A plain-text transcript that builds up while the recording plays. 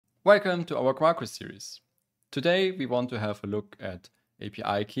Welcome to our Quarkus series. Today we want to have a look at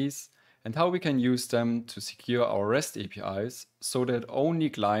API keys and how we can use them to secure our REST APIs so that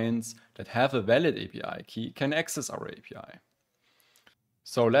only clients that have a valid API key can access our API.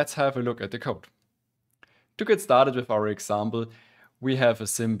 So let's have a look at the code. To get started with our example, we have a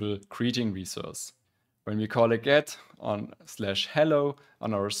simple greeting resource. When we call a get on /hello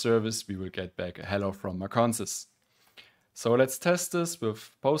on our service, we will get back a hello from Quarkus. So let's test this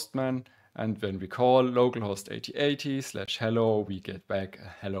with Postman, and when we call localhost 8080 /hello, we get back a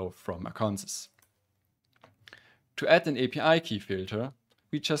hello from Quarkus. To add an API key filter,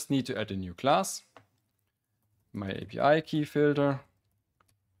 we just need to add a new class, my API key filter,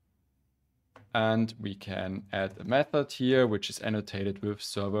 and we can add a method here which is annotated with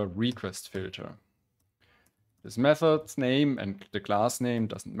ServerRequestFilter. This method's name and the class name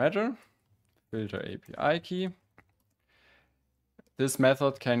doesn't matter. Filter API key. This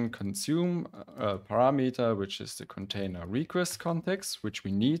method can consume a parameter which is the container request context, which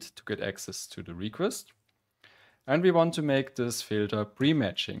we need to get access to the request. And we want to make this filter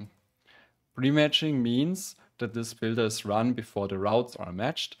pre-matching. Pre-matching means that this filter is run before the routes are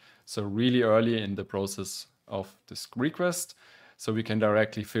matched, so really early in the process of this request, so we can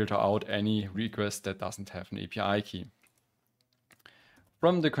directly filter out any request that doesn't have an API key.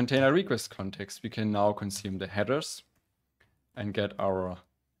 From the container request context, we can now consume the headers and get our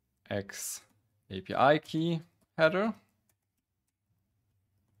X API key header.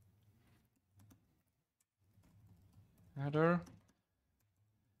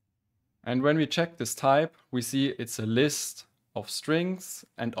 And when we check this type, we see it's a list of strings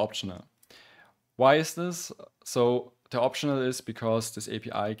and optional. Why is this? So the optional is because this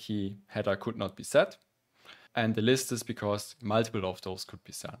API key header could not be set, and the list is because multiple of those could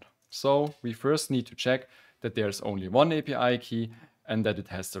be set. So we first need to check that there's only one API key and that it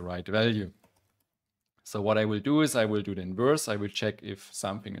has the right value. So what I will do is I will do the inverse. I will check if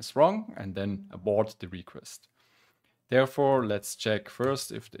something is wrong and then abort the request. Therefore, let's check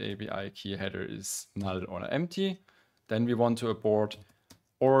first if the API key header is null or empty. Then we want to abort,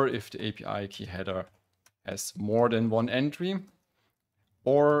 or if the API key header has more than one entry,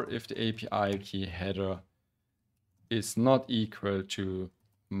 or if the API key header is not equal to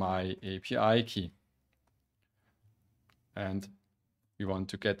my API key. And we want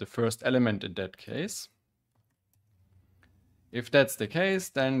to get the first element in that case. If that's the case,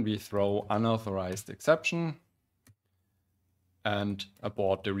 then we throw unauthorized exception and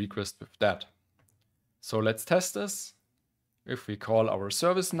abort the request with that. So let's test this. If we call our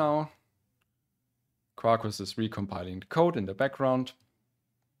service now, Quarkus is recompiling the code in the background.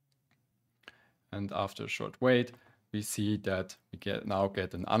 And after a short wait, we see that we now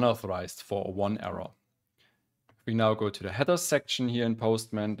get an unauthorized 401 error. We now go to the headers section here in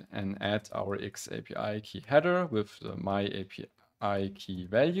Postman and add our X API key header with the my API key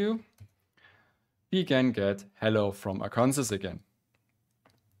value. We can get hello from Quarkus again.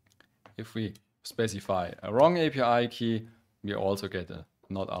 If we specify a wrong API key, we also get a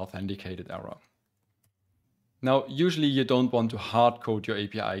not authenticated error. Now, usually you don't want to hard code your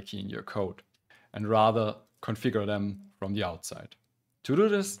API key in your code and rather configure them from the outside. To do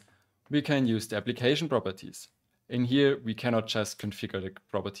this, we can use the application properties. In here, we cannot just configure the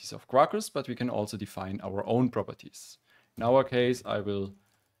properties of Quarkus, but we can also define our own properties. In our case, I will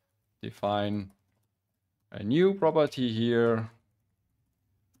define a new property here,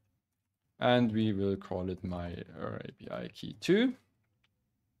 and we will call it my API key 2.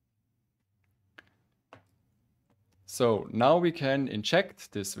 So now we can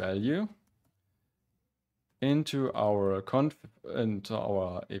inject this value into our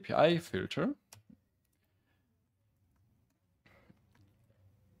API filter.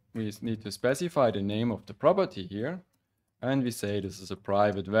 We need to specify the name of the property here, and we say this is a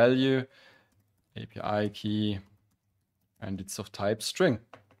private value, API key, and it's of type string.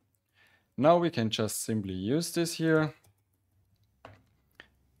 Now we can just simply use this here,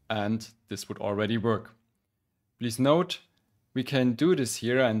 and this would already work. Please note, we can do this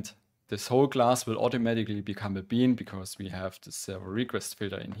here, and this whole class will automatically become a bean because we have the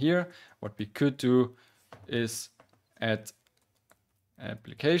ServerRequestFilter in here. What we could do is add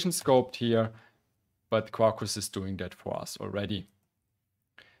application scoped here, but Quarkus is doing that for us already.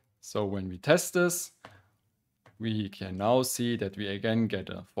 So when we test this, we can now see that we again get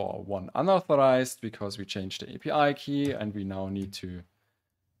a 401 unauthorized because we changed the API key, and we now need to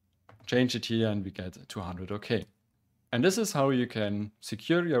change it here and we get 200 OK. And this is how you can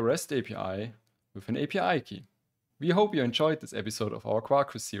secure your REST API with an API key. We hope you enjoyed this episode of our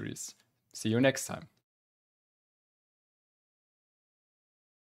Quarkus series. See you next time.